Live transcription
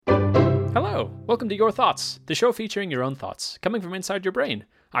Hello, welcome to Your Thoughts, the show featuring your own thoughts, coming from inside your brain.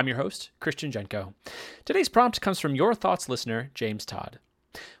 I'm your host, Christian Jenko. Today's prompt comes from Your Thoughts listener, James Todd.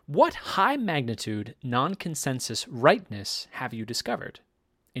 What high-magnitude, non-consensus rightness have you discovered?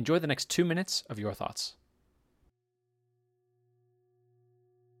 Enjoy the next 2 minutes of Your Thoughts.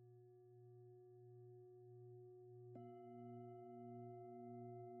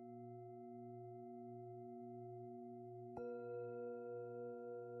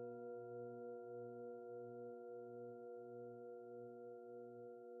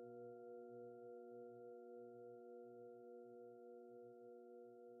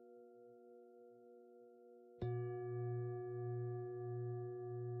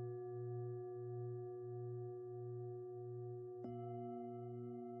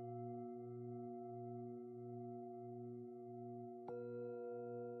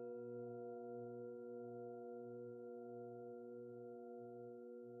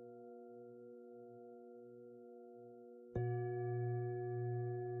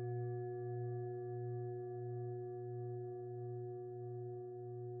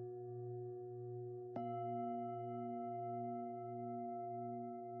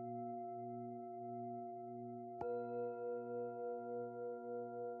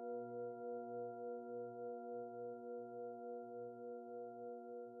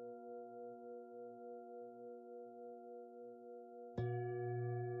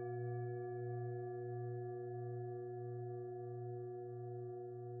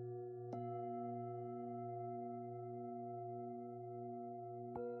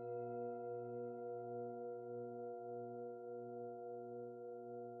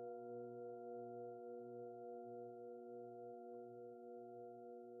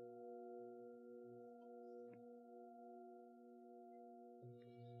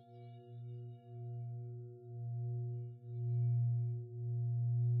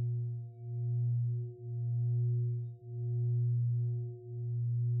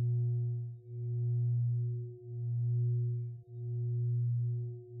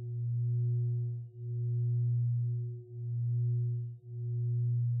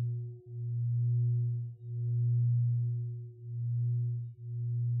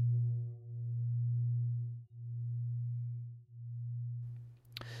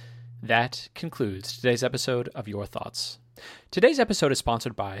 That concludes today's episode of Your Thoughts. Today's episode is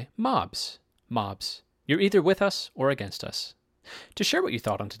sponsored by Mobs. Mobs, you're either with us or against us. To share what you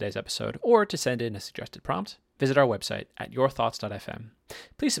thought on today's episode or to send in a suggested prompt, visit our website at yourthoughts.fm.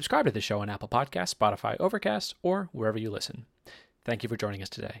 Please subscribe to the show on Apple Podcasts, Spotify, Overcast, or wherever you listen. Thank you for joining us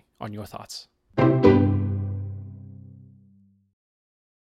today on Your Thoughts.